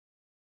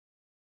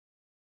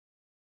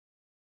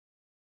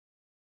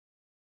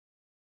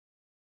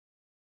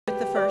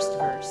the first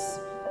verse.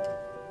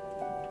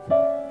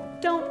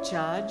 Don't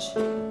judge,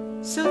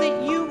 so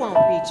that you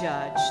won't be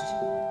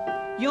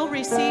judged. You'll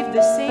receive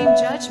the same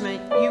judgment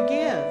you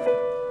give.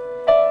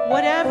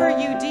 Whatever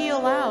you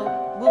deal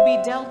out will be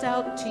dealt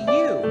out to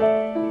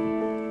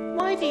you.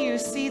 Why do you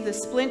see the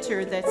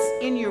splinter that's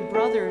in your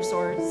brother's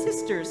or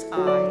sister's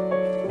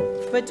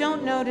eye, but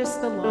don't notice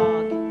the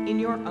log in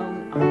your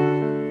own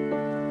eye?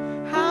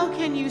 How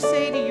can you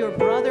say to your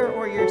brother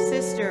or your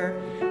sister,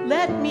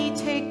 "Let me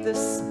take the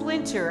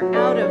splinter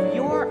out of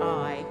your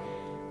eye,"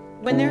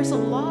 when there's a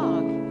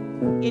log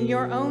in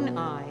your own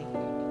eye?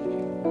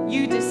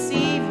 You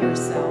deceive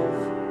yourself.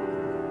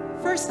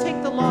 First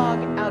take the log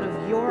out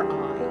of your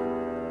eye,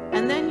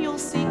 and then you'll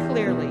see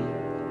clearly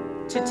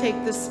to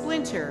take the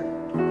splinter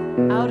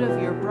out of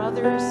your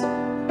brother's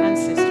and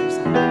sister's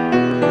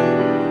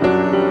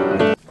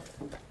eye.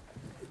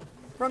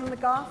 From the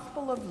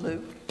Gospel of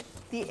Luke,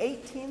 the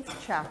 18th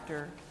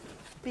chapter,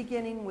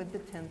 beginning with the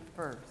 10th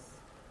verse.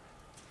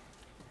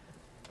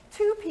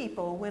 Two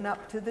people went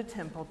up to the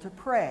temple to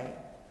pray.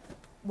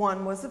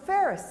 One was a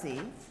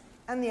Pharisee,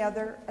 and the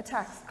other a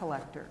tax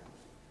collector.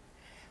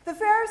 The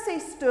Pharisee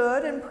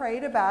stood and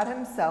prayed about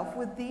himself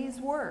with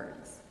these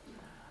words: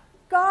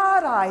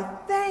 "God, I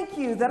thank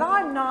you that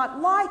I'm not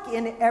like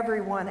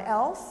everyone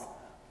else,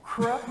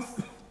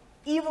 crooks,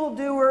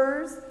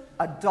 evildoers,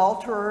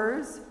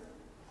 adulterers,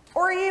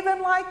 or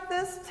even like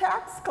this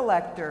tax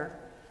collector.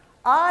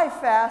 I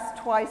fast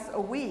twice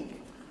a week.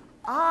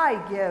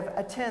 I give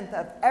a tenth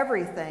of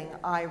everything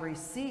I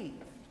receive."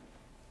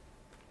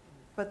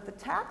 But the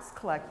tax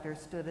collector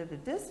stood at a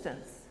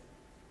distance.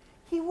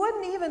 He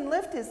wouldn't even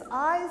lift his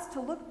eyes to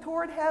look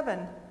toward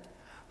heaven.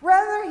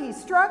 Rather, he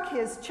struck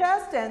his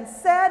chest and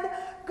said,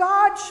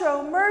 "God,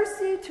 show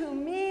mercy to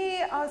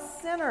me, a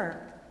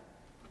sinner."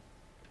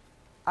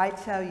 I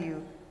tell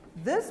you,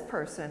 this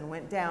person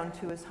went down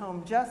to his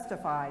home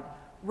justified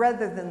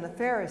rather than the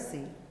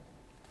Pharisee.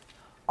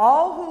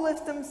 All who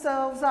lift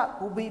themselves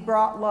up will be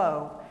brought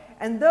low,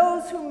 and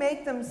those who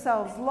make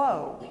themselves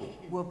low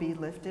will be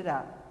lifted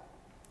up.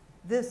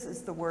 This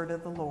is the word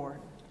of the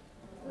Lord.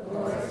 The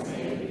Lord's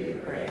name be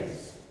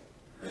praised.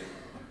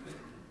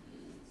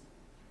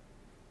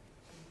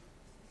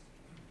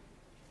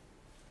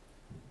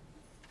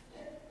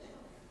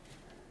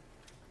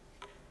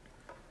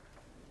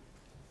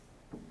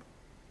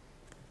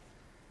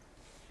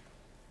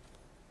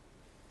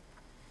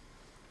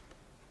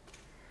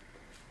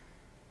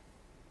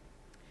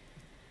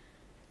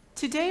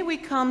 Today we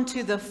come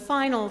to the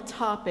final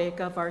topic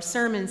of our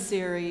sermon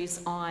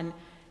series on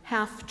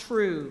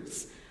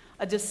half-truths,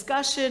 a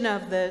discussion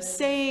of the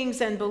sayings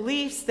and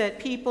beliefs that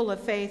people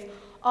of faith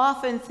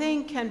often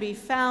think can be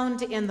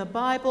found in the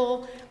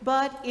Bible,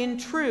 but in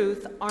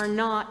truth are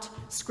not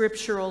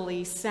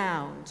scripturally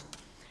sound.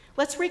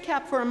 Let's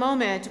recap for a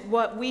moment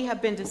what we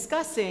have been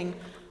discussing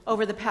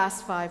over the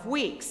past 5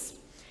 weeks.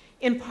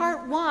 In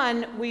part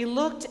 1, we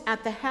looked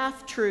at the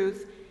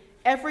half-truth,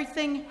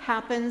 everything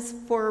happens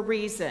for a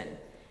reason.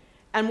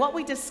 And what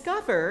we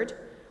discovered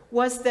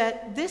was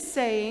that this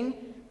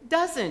saying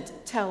doesn't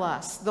tell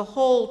us the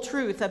whole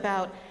truth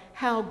about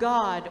how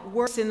God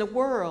works in the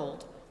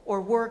world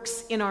or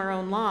works in our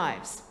own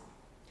lives.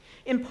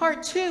 In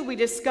part 2, we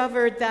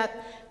discovered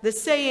that the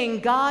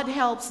saying, "God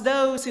helps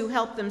those who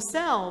help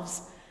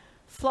themselves,"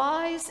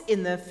 flies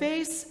in the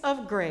face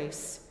of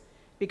grace,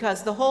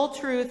 because the whole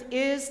truth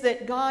is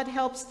that God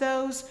helps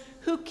those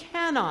who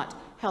cannot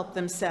help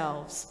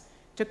themselves,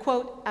 to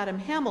quote Adam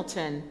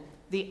Hamilton,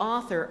 the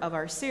author of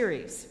our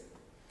series.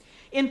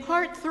 In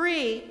part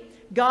 3,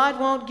 God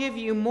won't give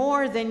you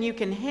more than you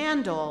can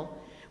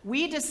handle.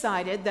 We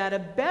decided that a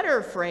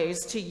better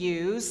phrase to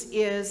use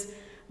is,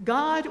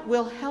 God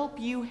will help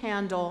you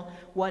handle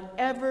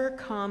whatever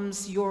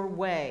comes your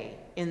way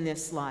in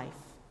this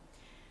life.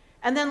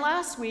 And then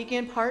last week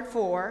in part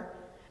 4,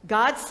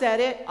 God said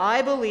it,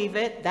 I believe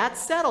it, that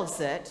settles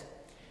it.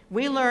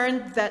 We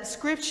learned that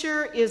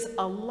Scripture is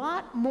a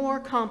lot more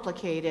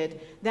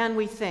complicated than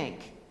we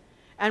think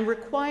and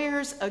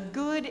requires a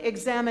good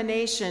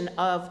examination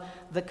of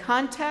the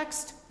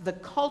context, the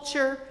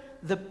culture,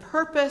 the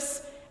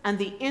purpose, and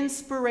the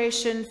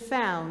inspiration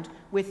found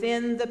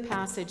within the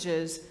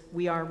passages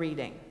we are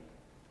reading.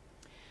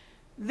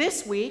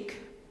 This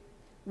week,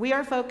 we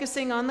are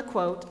focusing on the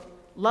quote,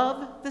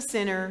 "Love the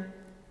sinner,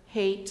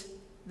 hate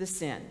the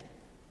sin."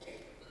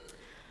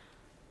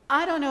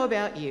 I don't know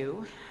about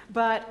you,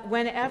 but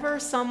whenever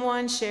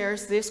someone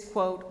shares this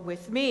quote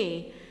with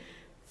me,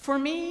 for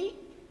me,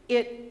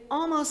 it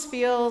almost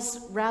feels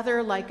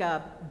rather like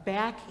a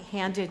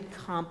backhanded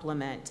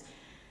compliment.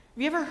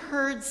 Have you ever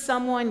heard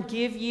someone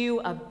give you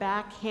a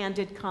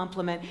backhanded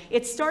compliment?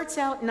 It starts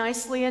out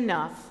nicely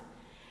enough,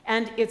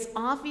 and it's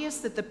obvious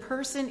that the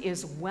person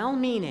is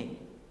well-meaning.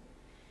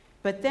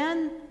 But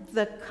then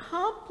the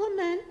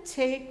compliment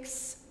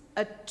takes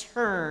a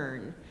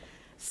turn,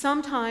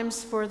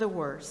 sometimes for the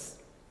worse.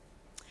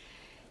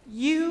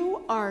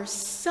 "You are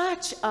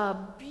such a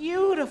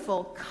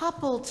beautiful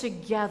couple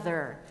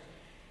together.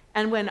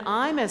 And when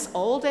I'm as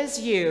old as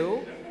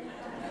you,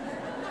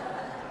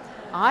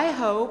 I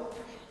hope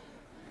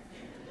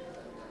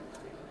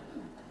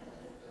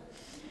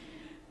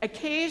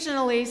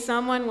Occasionally,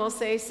 someone will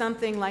say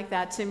something like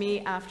that to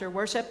me after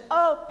worship.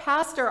 "Oh,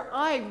 Pastor,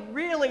 I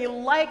really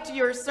liked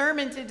your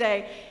sermon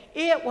today.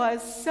 It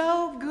was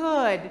so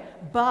good,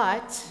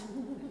 but..."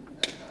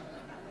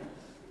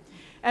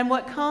 And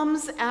what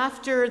comes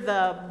after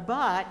the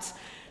 "but"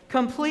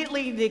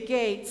 completely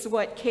negates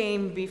what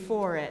came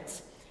before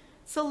it.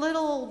 It's a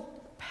little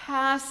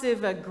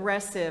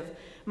passive-aggressive,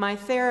 my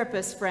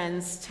therapist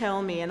friends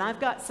tell me, and I've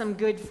got some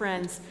good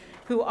friends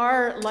who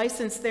are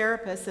licensed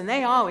therapists, and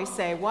they always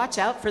say, "Watch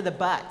out for the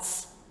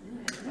buts."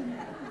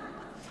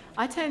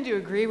 I tend to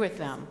agree with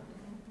them.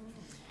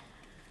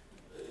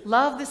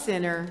 "Love the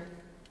sinner,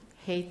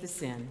 hate the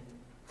sin"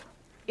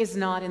 is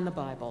not in the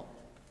Bible,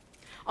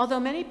 although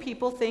many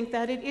people think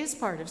that it is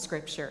part of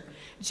Scripture.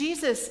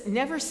 Jesus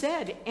never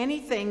said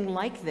anything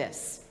like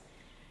this.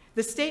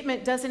 The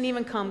statement doesn't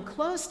even come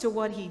close to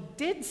what he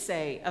did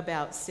say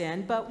about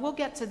sin, but we'll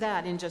get to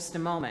that in just a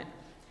moment.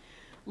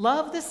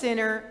 "Love the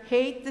sinner,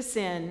 hate the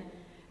sin"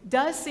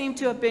 does seem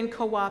to have been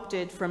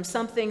co-opted from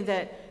something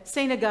that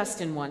St.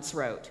 Augustine once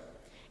wrote.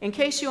 In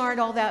case you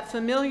aren't all that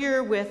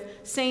familiar with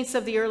saints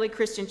of the early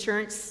Christian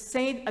church,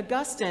 St.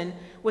 Augustine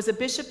was a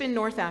bishop in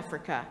North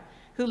Africa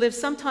who lived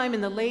sometime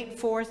in the late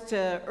 4th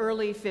to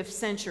early 5th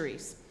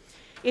centuries.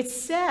 It's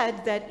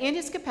said that in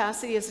his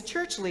capacity as a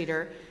church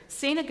leader,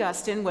 St.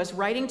 Augustine was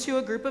writing to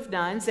a group of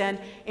nuns and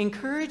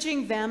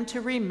encouraging them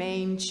to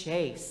remain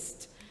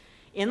chaste.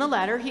 In the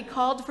letter, he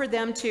called for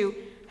them to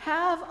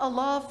have a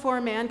love for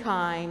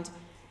mankind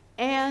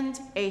and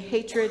a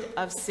hatred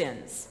of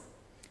sins.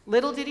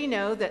 Little did he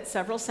know that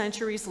several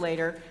centuries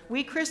later,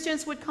 we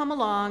Christians would come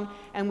along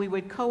and we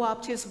would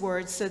co-opt his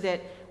words so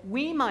that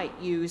we might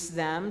use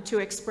them to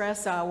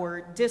express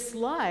our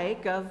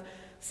dislike of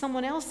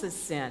someone else's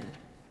sin.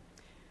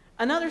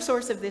 Another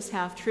source of this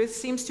half-truth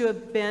seems to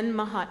have been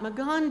Mahatma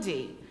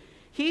Gandhi.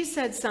 He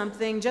said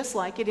something just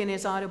like it in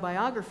his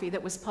autobiography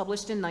that was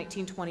published in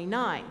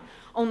 1929,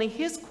 only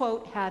his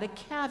quote had a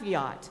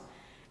caveat.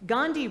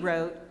 Gandhi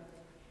wrote,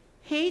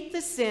 "Hate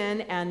the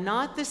sin and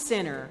not the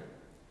sinner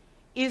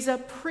is a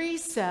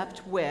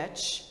precept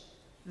which,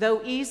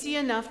 though easy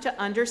enough to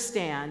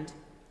understand,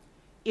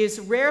 is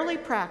rarely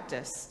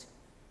practiced,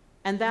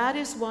 and that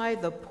is why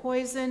the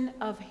poison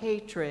of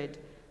hatred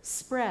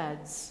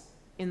spreads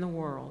in the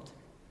world."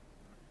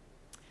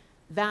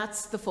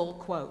 That's the full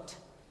quote.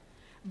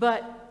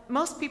 But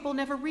most people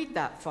never read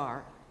that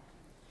far.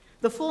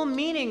 The full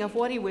meaning of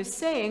what he was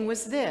saying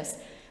was this,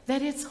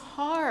 that it's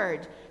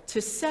hard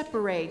to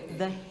separate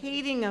the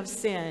hating of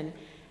sin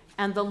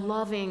and the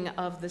loving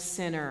of the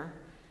sinner.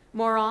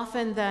 More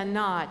often than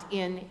not,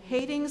 in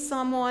hating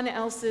someone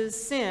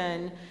else's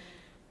sin,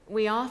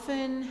 we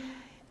often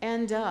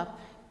end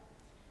up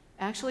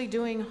actually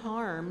doing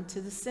harm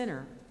to the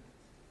sinner.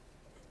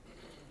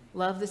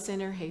 Love the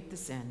sinner, hate the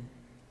sin.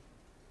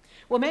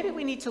 Well, maybe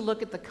we need to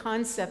look at the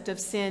concept of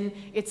sin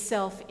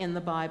itself in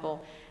the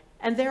Bible.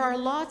 And there are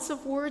lots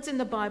of words in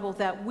the Bible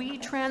that we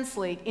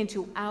translate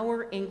into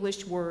our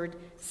English word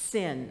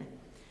sin.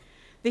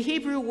 The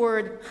Hebrew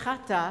word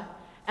chata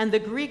and the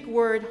Greek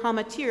word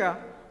hamartia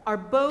are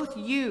both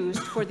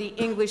used for the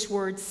English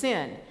word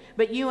sin.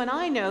 But you and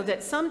I know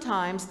that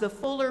sometimes the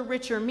fuller,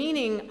 richer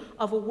meaning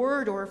of a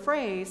word or a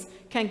phrase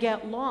can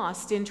get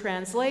lost in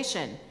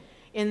translation.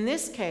 In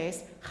this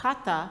case,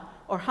 chata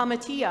or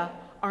hamartia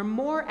are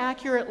more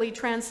accurately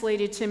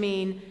translated to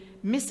mean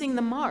missing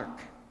the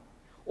mark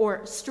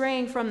or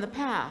straying from the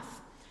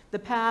path. The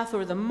path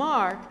or the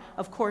mark,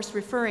 of course,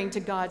 referring to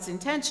God's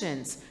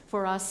intentions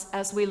for us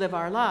as we live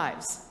our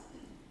lives.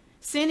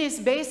 Sin is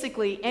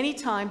basically any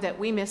time that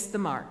we miss the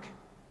mark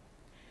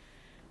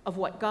of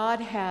what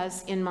God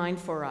has in mind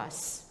for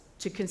us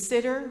to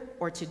consider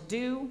or to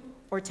do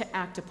or to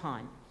act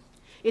upon.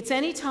 It's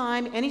any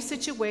time, any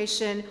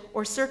situation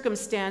or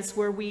circumstance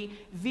where we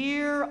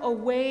veer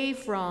away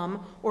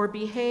from or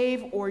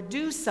behave or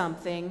do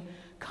something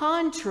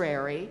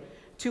contrary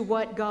to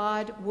what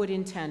God would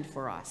intend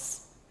for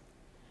us.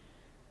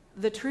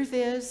 The truth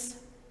is,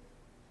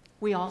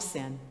 we all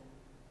sin.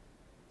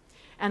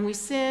 And we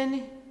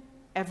sin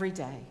every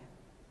day.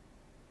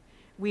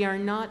 We are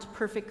not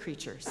perfect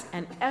creatures,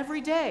 and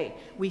every day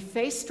we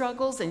face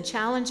struggles and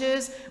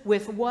challenges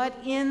with what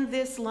in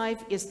this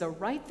life is the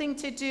right thing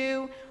to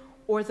do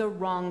or the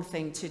wrong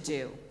thing to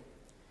do.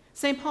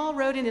 St. Paul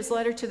wrote in his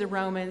letter to the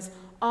Romans,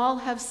 "All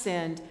have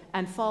sinned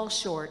and fall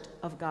short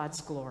of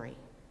God's glory."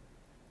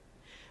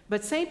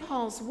 But St.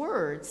 Paul's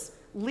words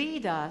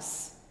lead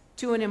us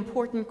to an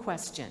important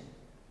question.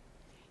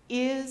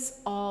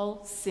 Is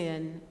all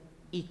sin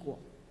equal?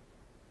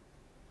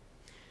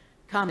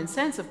 Common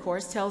sense, of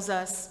course, tells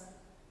us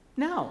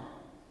no.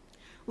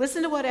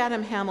 Listen to what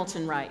Adam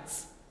Hamilton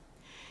writes.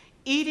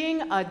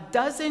 "Eating a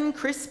dozen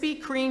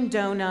Krispy Kreme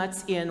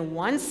donuts in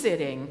one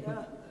sitting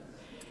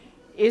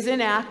is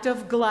an act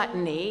of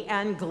gluttony,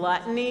 and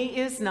gluttony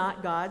is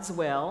not God's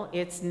will.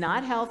 It's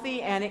not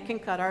healthy, and it can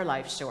cut our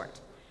life short.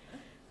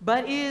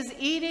 But is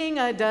eating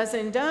a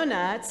dozen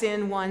donuts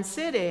in one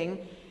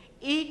sitting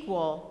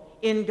equal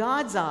in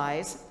God's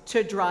eyes,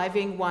 to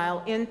driving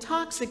while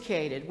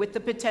intoxicated with the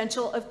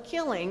potential of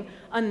killing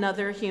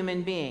another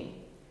human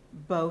being.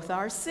 Both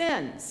are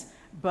sins.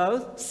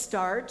 Both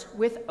start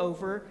with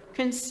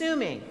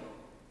over-consuming.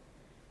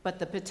 But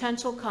the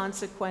potential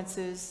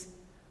consequences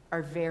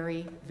are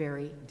very,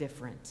 very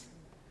different.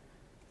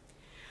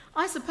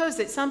 I suppose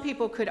that some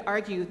people could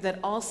argue that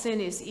all sin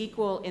is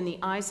equal in the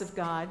eyes of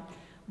God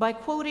by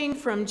quoting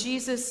from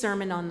Jesus'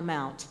 Sermon on the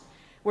Mount,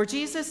 where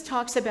Jesus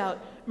talks about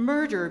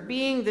murder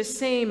being the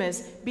same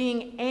as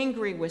being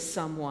angry with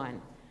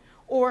someone,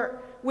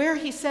 or where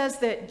he says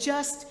that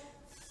just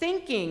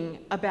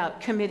thinking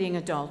about committing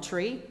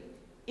adultery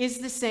is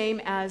the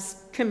same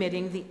as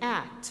committing the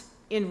act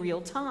in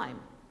real time.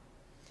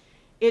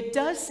 It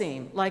does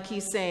seem like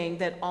he's saying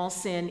that all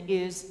sin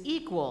is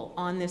equal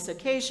on this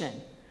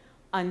occasion,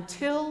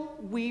 until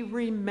we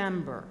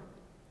remember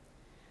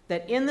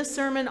that in the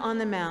Sermon on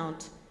the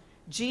Mount,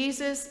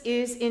 Jesus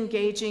is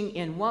engaging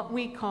in what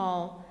we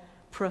call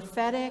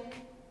prophetic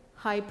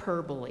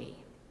hyperbole.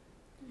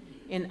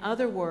 In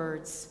other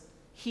words,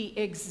 he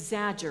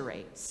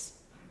exaggerates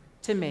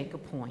to make a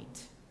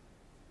point.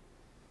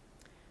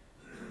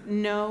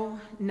 No,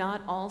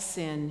 not all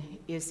sin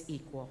is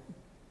equal.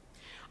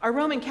 Our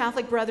Roman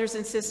Catholic brothers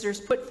and sisters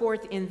put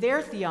forth in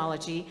their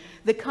theology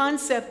the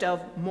concept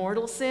of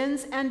mortal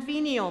sins and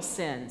venial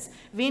sins.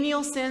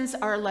 Venial sins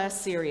are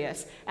less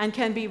serious and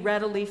can be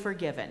readily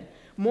forgiven.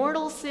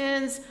 Mortal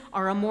sins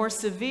are a more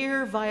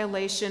severe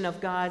violation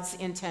of God's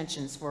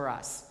intentions for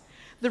us.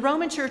 The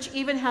Roman Church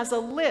even has a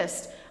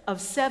list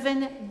of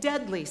 7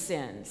 deadly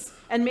sins,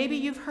 and maybe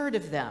you've heard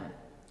of them.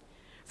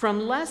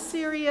 From less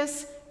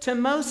serious to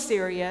most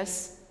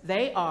serious,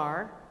 they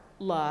are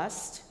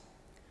lust,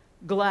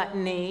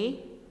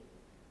 gluttony,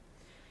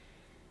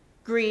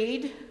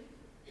 greed,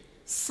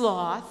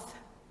 sloth,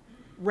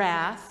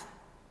 wrath,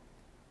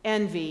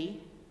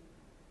 envy,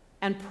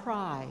 and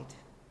pride.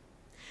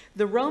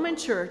 The Roman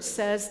Church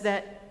says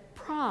that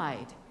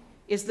pride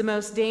is the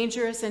most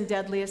dangerous and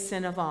deadliest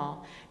sin of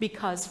all,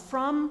 because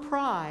from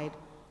pride,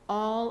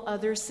 all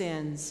other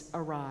sins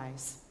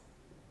arise.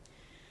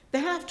 The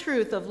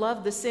half-truth of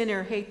love the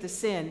sinner, hate the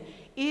sin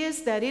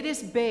is that it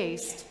is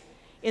based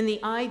in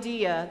the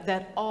idea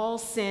that all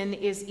sin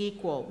is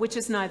equal, which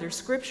is neither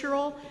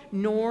scriptural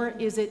nor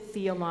is it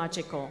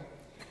theological.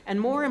 And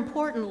more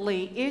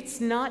importantly,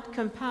 it's not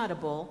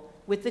compatible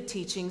with the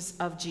teachings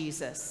of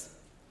Jesus.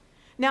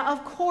 Now,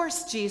 of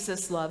course,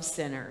 Jesus loves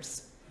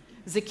sinners.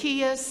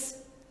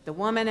 Zacchaeus, the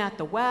woman at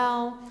the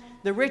well,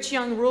 the rich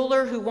young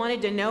ruler who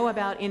wanted to know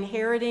about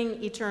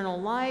inheriting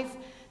eternal life,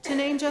 to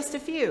name just a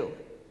few.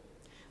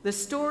 The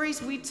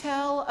stories we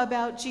tell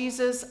about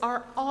Jesus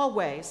are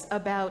always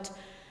about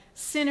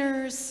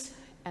sinners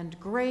and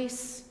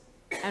grace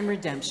and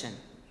redemption.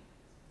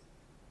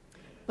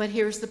 But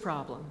here's the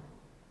problem.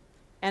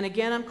 And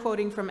again, I'm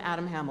quoting from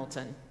Adam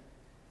Hamilton.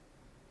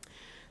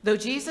 Though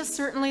Jesus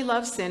certainly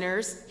loves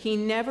sinners, he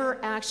never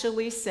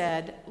actually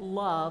said,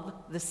 love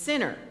the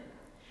sinner.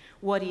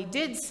 What he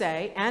did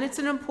say, and it's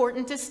an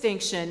important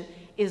distinction,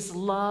 is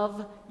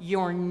love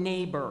your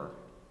neighbor.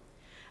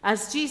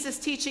 As Jesus'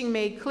 teaching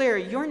made clear,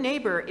 your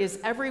neighbor is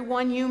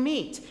everyone you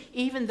meet,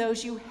 even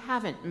those you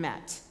haven't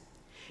met.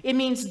 It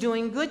means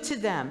doing good to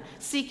them,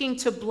 seeking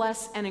to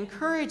bless and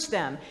encourage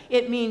them.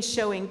 It means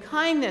showing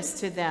kindness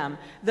to them,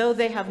 though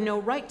they have no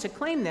right to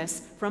claim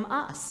this from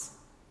us.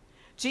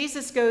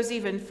 Jesus goes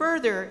even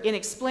further in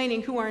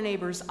explaining who our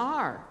neighbors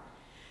are.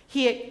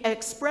 He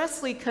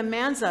expressly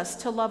commands us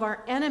to love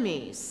our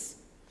enemies,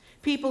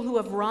 people who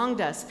have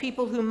wronged us,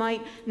 people who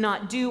might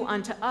not do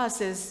unto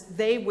us as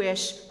they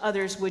wish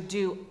others would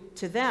do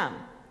to them.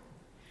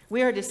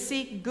 We are to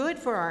seek good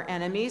for our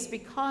enemies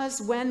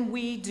because when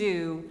we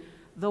do,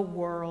 the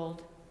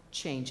world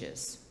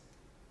changes.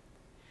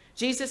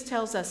 Jesus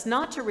tells us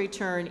not to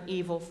return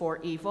evil for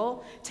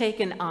evil, take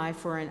an eye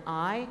for an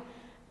eye.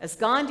 As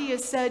Gandhi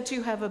is said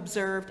to have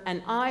observed,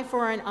 an eye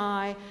for an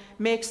eye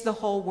makes the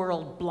whole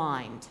world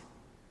blind.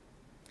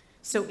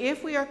 So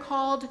if we are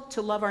called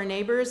to love our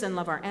neighbors and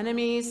love our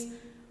enemies,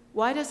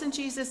 why doesn't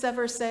Jesus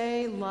ever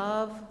say,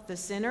 love the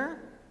sinner?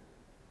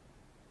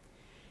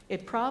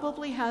 It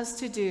probably has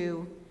to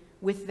do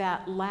with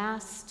that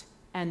last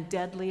and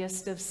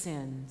deadliest of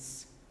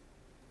sins,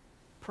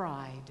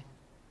 pride.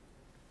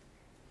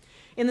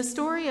 In the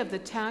story of the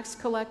tax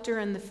collector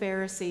and the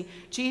Pharisee,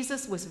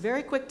 Jesus was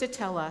very quick to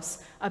tell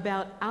us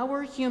about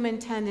our human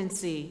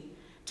tendency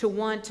to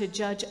want to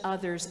judge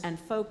others and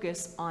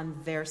focus on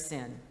their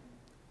sin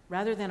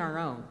rather than our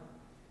own.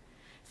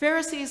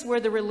 Pharisees were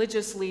the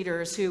religious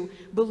leaders who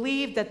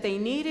believed that they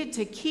needed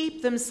to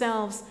keep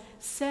themselves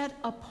set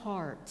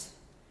apart,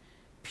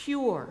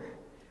 pure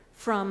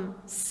from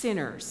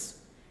sinners,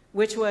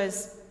 which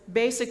was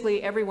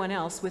basically everyone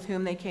else with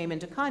whom they came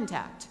into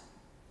contact.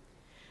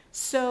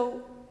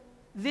 So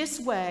this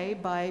way,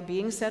 by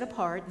being set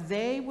apart,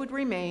 they would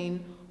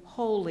remain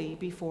holy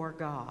before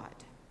God.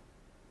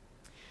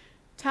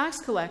 Tax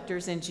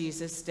collectors in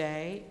Jesus'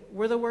 day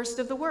were the worst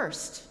of the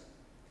worst.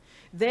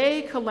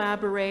 They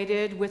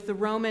collaborated with the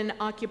Roman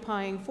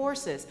occupying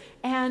forces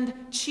and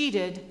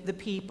cheated the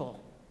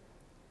people.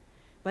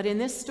 But in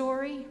this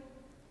story,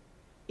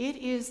 it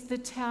is the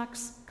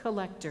tax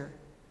collector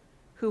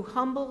who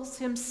humbles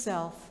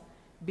himself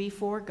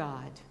before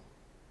God,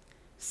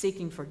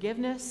 seeking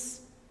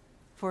forgiveness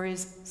for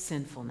his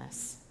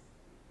sinfulness.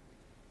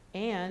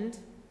 And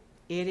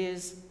it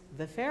is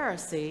the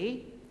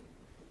Pharisee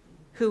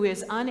who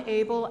is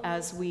unable,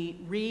 as we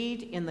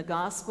read in the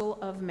Gospel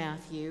of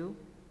Matthew,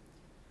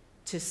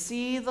 to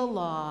see the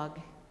log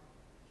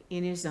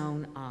in his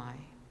own eye.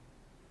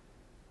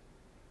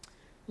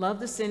 Love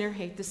the sinner,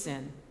 hate the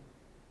sin,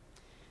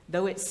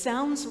 though it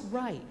sounds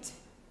right,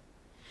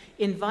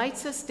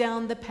 invites us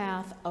down the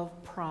path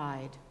of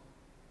pride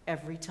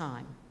every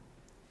time,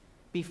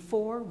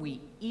 before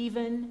we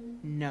even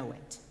know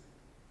it.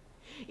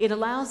 It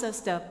allows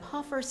us to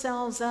puff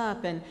ourselves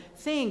up and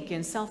think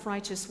in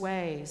self-righteous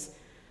ways.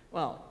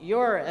 Well,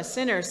 you're a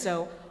sinner,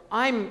 so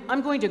I'm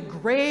going to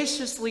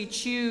graciously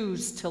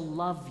choose to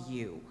love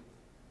you.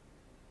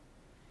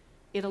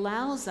 It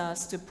allows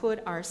us to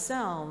put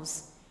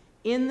ourselves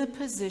in the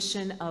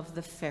position of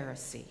the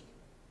Pharisee,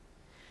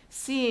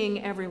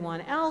 seeing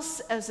everyone else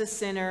as a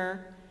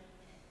sinner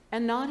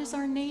and not as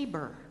our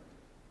neighbor,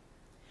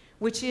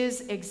 which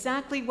is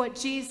exactly what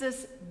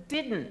Jesus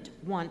didn't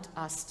want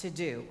us to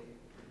do.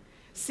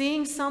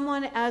 Seeing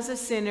someone as a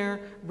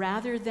sinner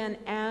rather than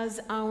as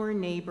our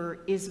neighbor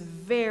is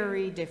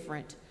very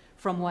different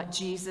from what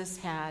Jesus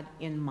had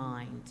in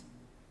mind.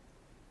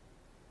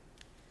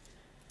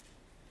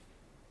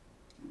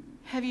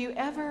 Have you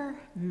ever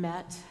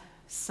met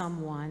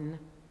someone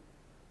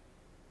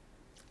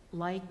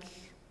like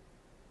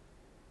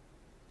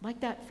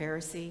that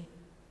Pharisee?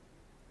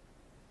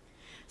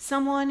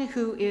 Someone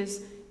who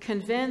is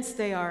convinced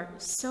they are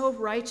so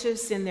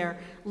righteous in their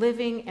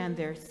living and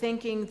their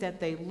thinking that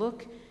they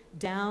look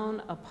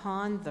down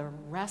upon the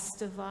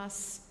rest of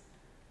us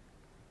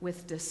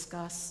with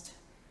disgust.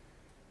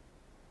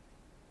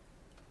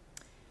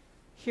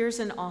 Here's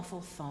an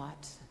awful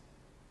thought.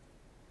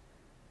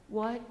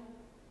 What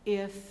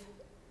if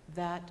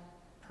that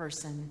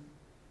person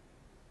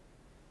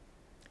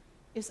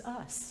is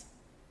us?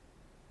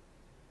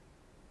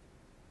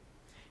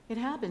 It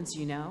happens,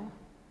 you know.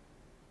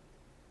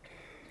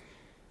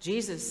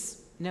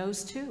 Jesus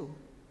knows too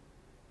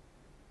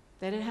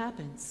that it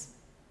happens,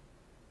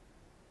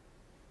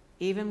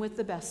 even with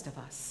the best of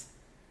us.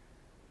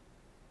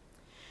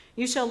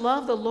 You shall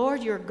love the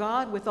Lord your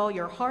God with all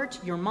your heart,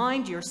 your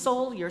mind, your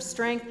soul, your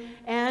strength,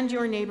 and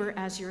your neighbor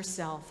as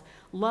yourself.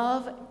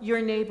 Love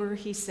your neighbor,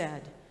 he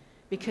said,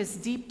 because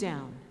deep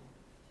down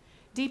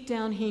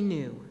he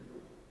knew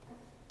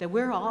that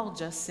we're all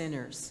just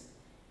sinners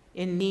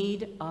in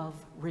need of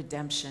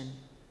redemption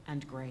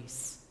and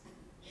grace.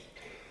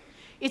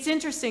 It's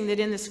interesting that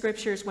in the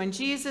scriptures, when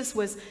Jesus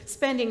was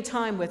spending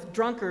time with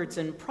drunkards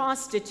and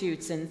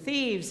prostitutes and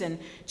thieves and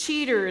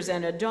cheaters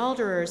and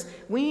adulterers,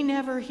 we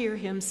never hear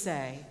him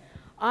say,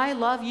 "I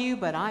love you,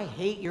 but I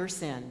hate your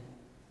sin."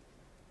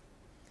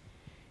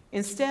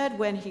 Instead,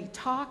 when he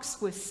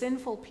talks with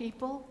sinful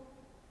people,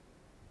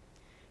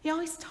 he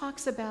always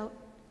talks about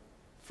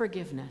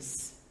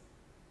forgiveness.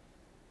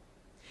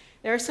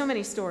 There are so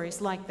many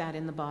stories like that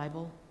in the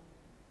Bible.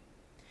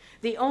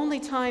 The only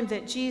time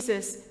that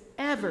Jesus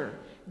ever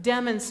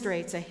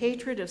demonstrates a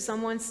hatred of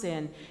someone's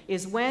sin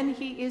is when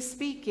he is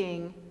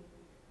speaking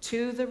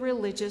to the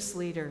religious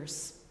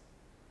leaders,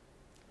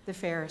 the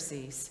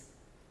Pharisees.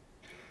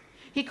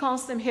 He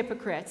calls them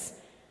hypocrites.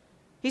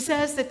 He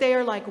says that they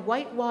are like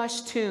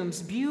whitewashed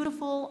tombs,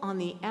 beautiful on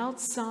the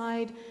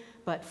outside,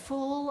 but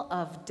full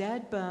of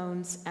dead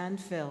bones and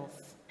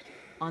filth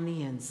on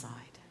the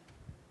inside.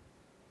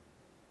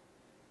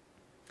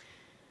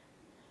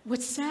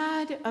 What's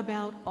sad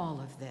about all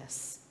of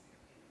this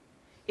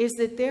is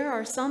that there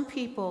are some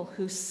people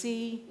who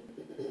see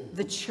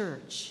the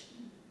church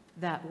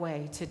that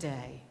way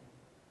today.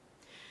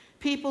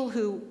 People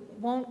who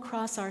won't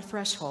cross our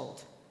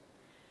threshold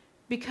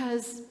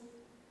because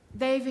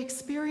they've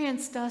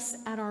experienced us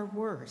at our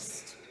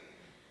worst,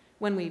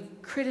 when we've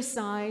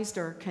criticized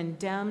or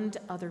condemned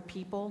other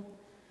people,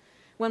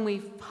 when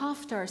we've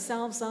puffed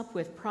ourselves up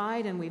with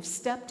pride and we've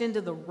stepped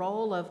into the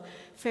role of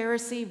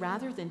Pharisee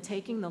rather than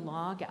taking the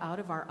log out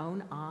of our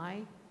own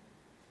eye.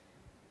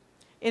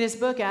 In his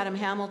book, Adam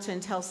Hamilton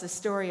tells the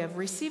story of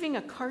receiving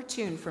a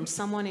cartoon from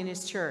someone in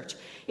his church.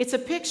 It's a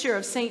picture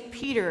of St.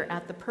 Peter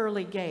at the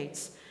pearly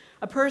gates.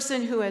 A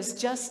person who has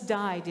just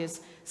died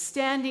is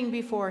standing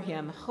before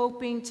him,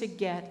 hoping to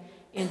get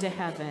into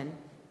heaven.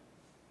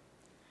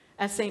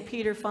 As St.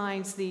 Peter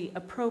finds the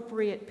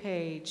appropriate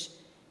page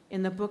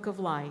in the book of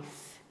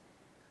life,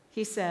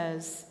 he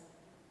says,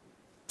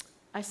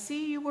 "I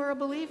see you were a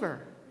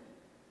believer,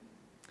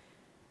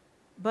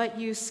 but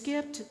you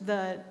skipped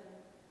the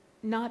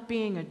not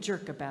being a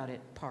jerk about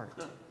it part."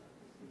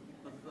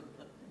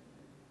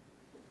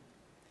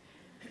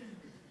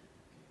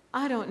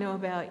 I don't know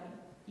about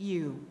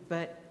you,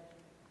 but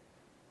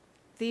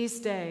these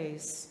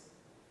days,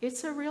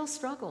 it's a real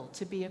struggle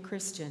to be a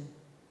Christian.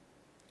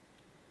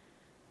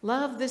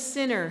 Love the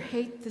sinner,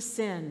 hate the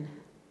sin.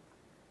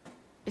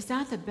 Is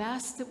that the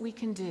best that we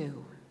can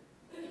do?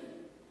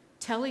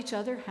 Tell each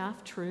other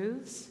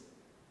half-truths?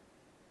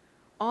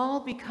 All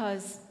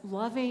because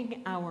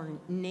loving our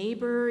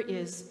neighbor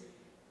is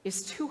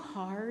too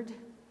hard?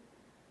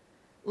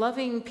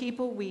 Loving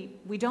people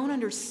we don't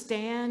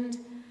understand?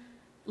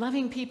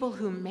 Loving people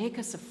who make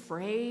us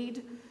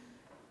afraid?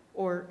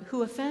 Or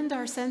who offend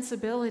our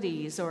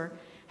sensibilities or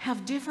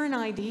have different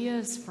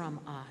ideas from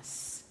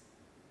us?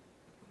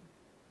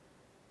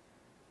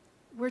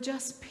 We're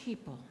just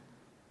people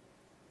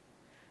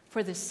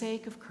for the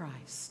sake of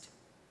Christ,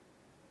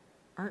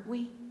 aren't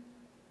we?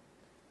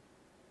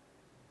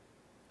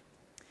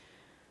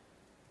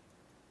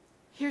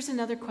 Here's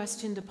another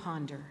question to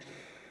ponder.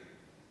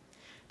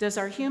 Does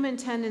our human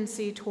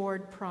tendency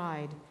toward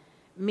pride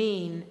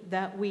mean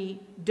that we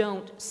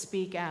don't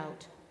speak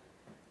out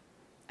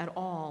at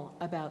all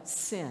about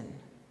sin?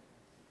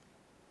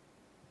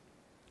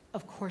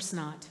 Of course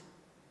not.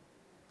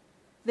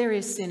 There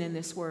is sin in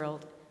this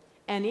world,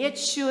 and it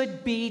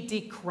should be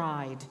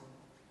decried.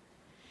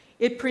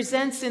 It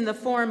presents in the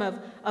form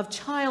of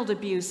child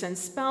abuse and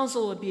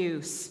spousal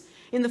abuse,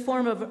 in the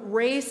form of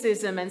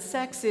racism and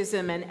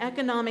sexism and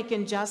economic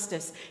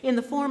injustice, in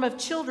the form of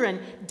children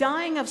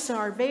dying of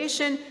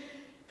starvation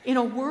in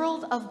a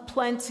world of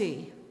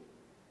plenty.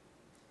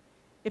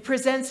 It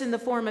presents in the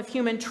form of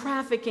human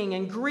trafficking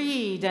and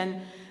greed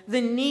and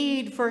the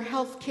need for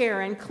health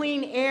care and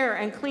clean air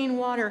and clean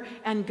water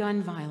and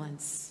gun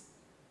violence.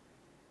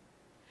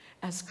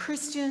 As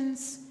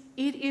Christians,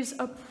 it is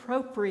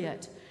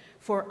appropriate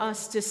for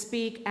us to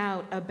speak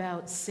out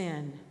about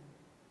sin,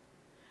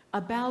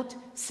 about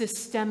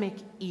systemic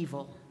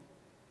evil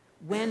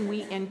when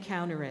we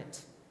encounter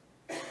it,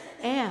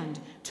 and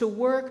to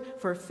work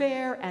for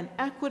fair and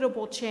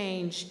equitable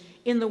change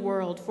in the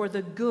world for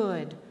the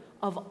good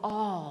of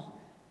all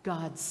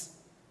God's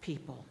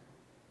people.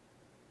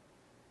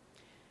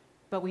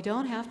 But we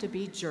don't have to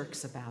be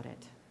jerks about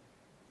it.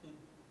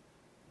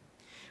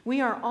 We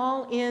are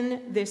all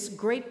in this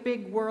great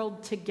big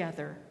world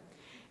together,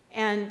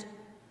 and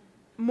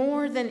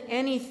more than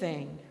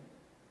anything,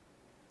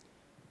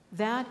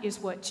 that is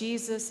what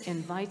Jesus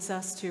invites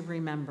us to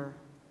remember.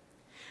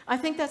 I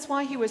think that's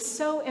why he was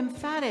so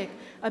emphatic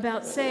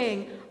about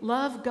saying,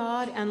 love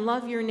God and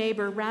love your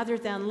neighbor rather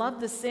than love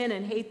the sin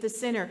and hate the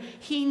sinner.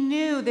 He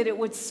knew that it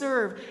would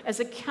serve as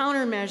a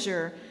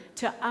countermeasure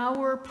to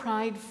our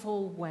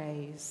prideful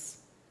ways.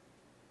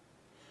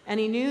 And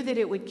he knew that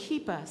it would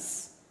keep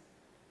us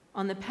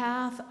on the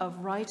path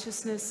of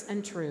righteousness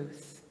and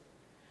truth,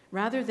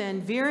 rather than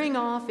veering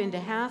off into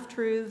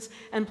half-truths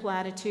and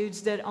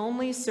platitudes that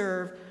only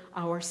serve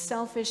our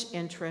selfish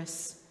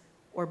interests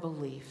or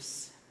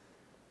beliefs.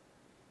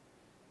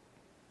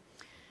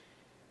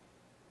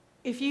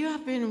 If you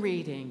have been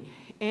reading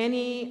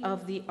any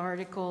of the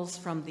articles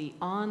from the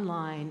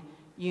online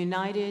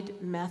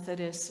United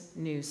Methodist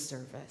News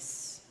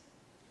Service,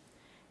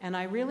 and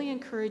I really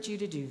encourage you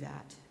to do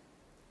that,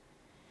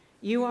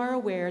 you are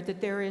aware that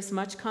there is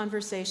much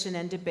conversation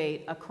and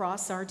debate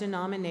across our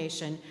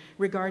denomination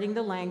regarding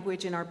the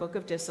language in our Book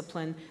of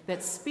Discipline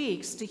that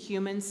speaks to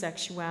human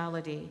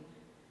sexuality.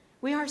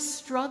 We are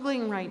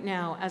struggling right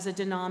now as a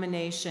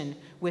denomination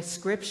with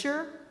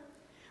Scripture,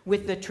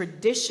 with the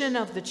tradition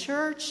of the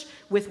church,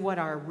 with what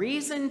our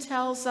reason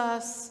tells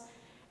us,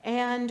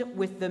 and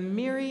with the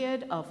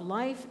myriad of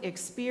life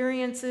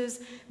experiences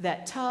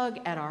that tug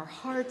at our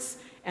hearts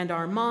and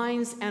our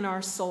minds and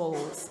our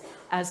souls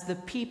as the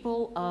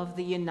people of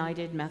the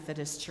United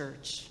Methodist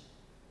Church.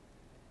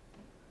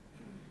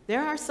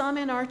 There are some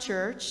in our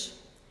church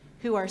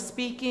who are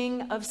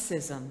speaking of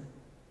schism,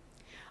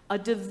 a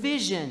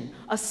division,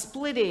 a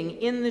splitting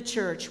in the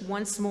church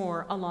once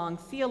more along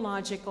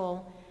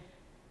theological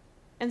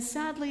and,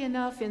 sadly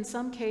enough, in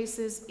some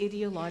cases,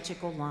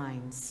 ideological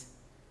lines.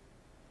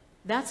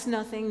 That's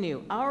nothing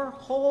new. Our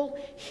whole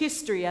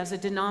history as a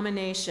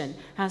denomination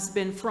has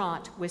been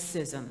fraught with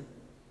schism.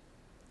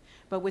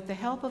 But with the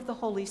help of the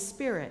Holy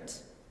Spirit,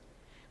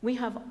 we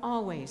have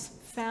always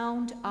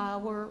found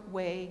our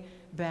way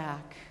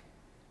back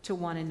to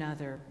one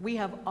another. We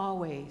have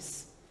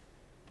always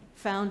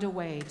found a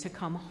way to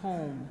come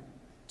home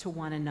to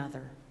one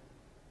another.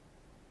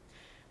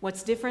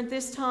 What's different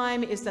this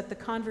time is that the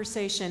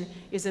conversation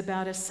is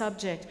about a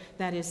subject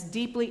that is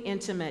deeply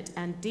intimate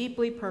and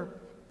deeply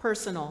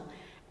personal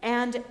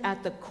and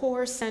at the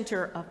core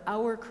center of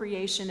our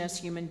creation as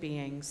human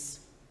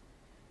beings.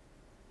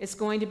 It's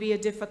going to be a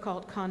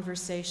difficult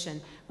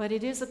conversation, but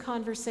it is a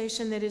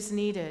conversation that is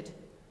needed.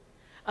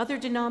 Other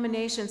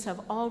denominations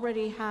have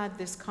already had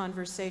this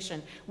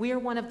conversation. We are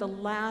one of the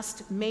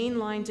last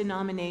mainline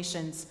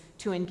denominations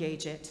to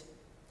engage it.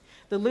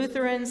 The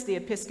Lutherans, the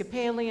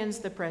Episcopalians,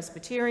 the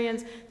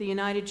Presbyterians, the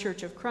United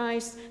Church of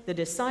Christ, the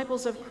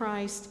Disciples of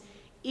Christ,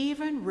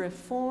 even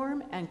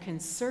Reform and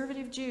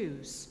conservative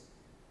Jews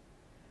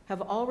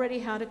have already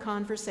had a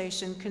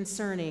conversation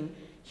concerning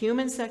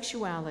human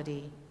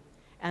sexuality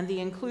and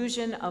the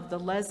inclusion of the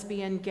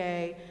lesbian,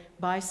 gay,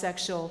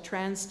 bisexual,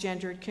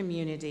 transgendered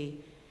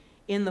community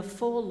in the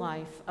full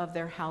life of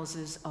their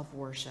houses of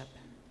worship.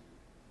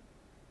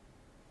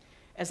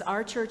 As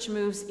our church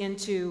moves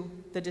into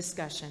the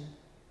discussion,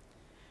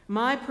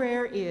 my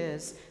prayer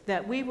is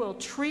that we will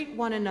treat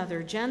one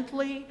another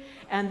gently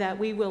and that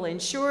we will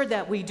ensure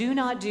that we do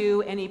not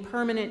do any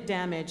permanent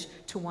damage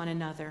to one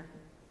another.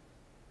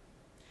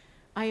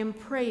 I am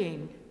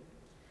praying,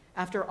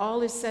 after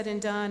all is said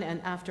and done,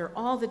 and after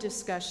all the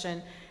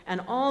discussion and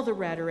all the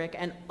rhetoric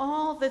and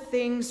all the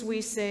things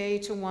we say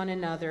to one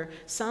another,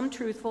 some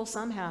truthful,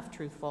 some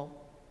half-truthful,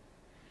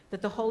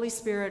 that the Holy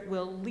Spirit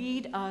will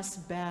lead us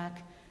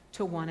back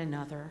to one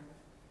another.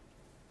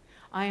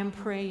 I am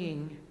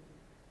praying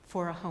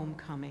for a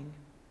homecoming,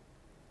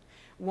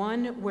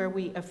 one where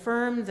we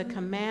affirm the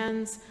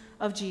commands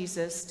of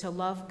Jesus to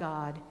love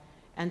God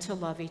and to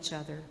love each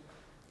other.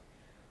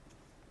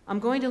 I'm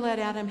going to let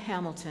Adam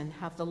Hamilton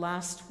have the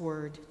last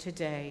word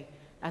today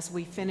as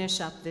we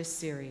finish up this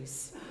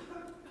series.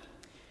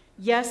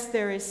 Yes,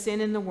 there is sin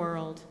in the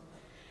world.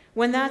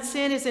 When that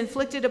sin is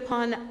inflicted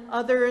upon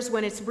others,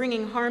 when it's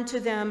bringing harm to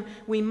them,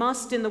 we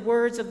must, in the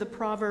words of the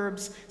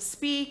Proverbs,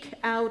 speak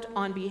out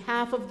on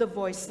behalf of the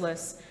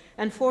voiceless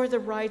and for the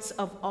rights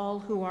of all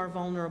who are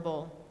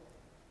vulnerable.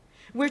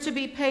 We're to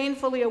be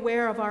painfully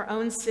aware of our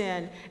own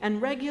sin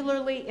and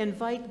regularly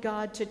invite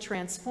God to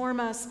transform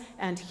us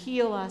and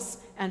heal us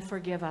and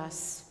forgive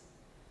us.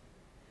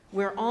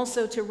 We're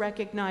also to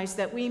recognize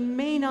that we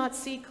may not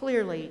see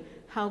clearly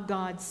how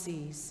God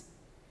sees,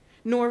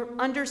 nor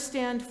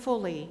understand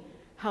fully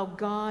how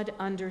God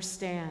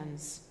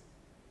understands.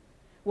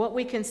 What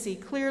we can see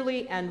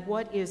clearly and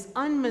what is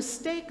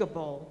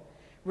unmistakable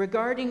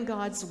regarding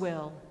God's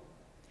will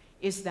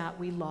is that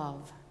we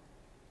love.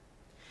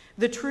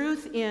 The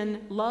truth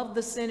in love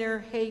the sinner,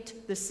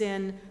 hate the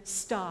sin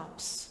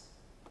stops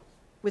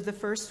with the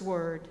first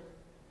word,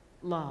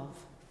 love.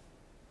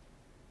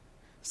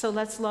 So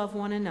let's love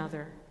one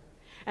another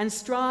and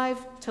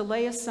strive to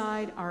lay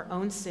aside our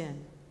own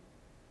sin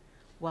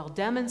while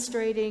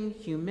demonstrating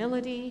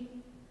humility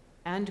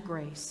and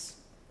grace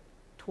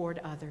toward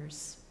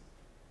others.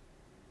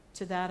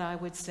 To that I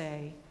would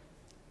say,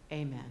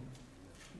 amen.